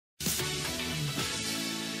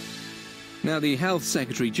Now, the Health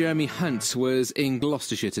Secretary, Jeremy Hunt, was in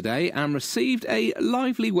Gloucestershire today and received a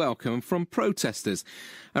lively welcome from protesters.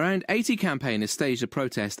 Around 80 campaigners staged a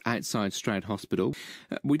protest outside Stroud Hospital.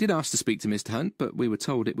 We did ask to speak to Mr Hunt, but we were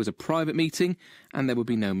told it was a private meeting and there would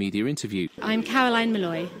be no media interview. I'm Caroline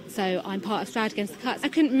Malloy, so I'm part of Stroud Against the Cuts. I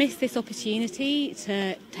couldn't miss this opportunity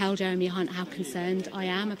to tell Jeremy Hunt how concerned I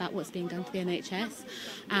am about what's being done to the NHS,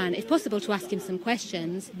 and if possible to ask him some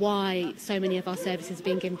questions, why so many of our services are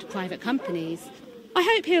being given to private companies. I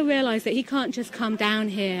hope he'll realise that he can't just come down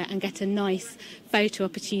here and get a nice photo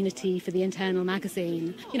opportunity for the internal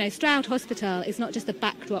magazine. You know, Stroud Hospital is not just a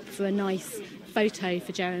backdrop for a nice photo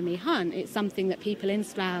for Jeremy Hunt. It's something that people in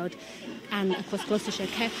Stroud and across Gloucestershire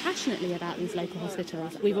care passionately about these local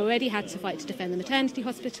hospitals. We've already had to fight to defend the maternity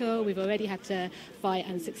hospital. We've already had to fight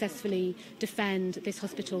and successfully defend this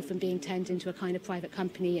hospital from being turned into a kind of private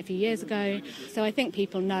company a few years ago. So I think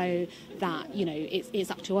people know that, you know, it's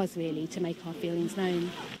up to us really to make our feelings known.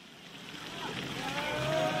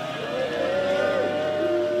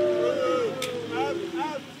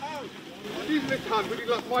 Would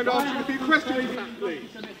you mind asking a few questions, please?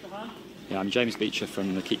 Yeah, I'm James Beecher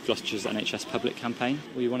from the Keep Gloucestershire's NHS Public campaign.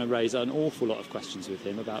 We want to raise an awful lot of questions with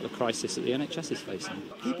him about the crisis that the NHS is facing.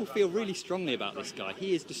 People feel really strongly about this guy.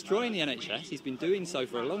 He is destroying the NHS. He's been doing so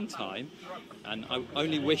for a long time, and I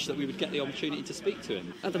only wish that we would get the opportunity to speak to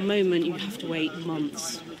him. At the moment, you have to wait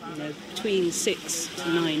months, between 6 to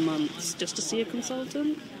 9 months just to see a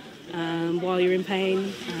consultant. While you're in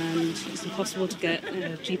pain, and it's impossible to get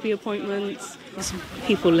GP appointments. There's some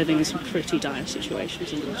people living in some pretty dire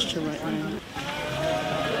situations in Gloucestershire right now.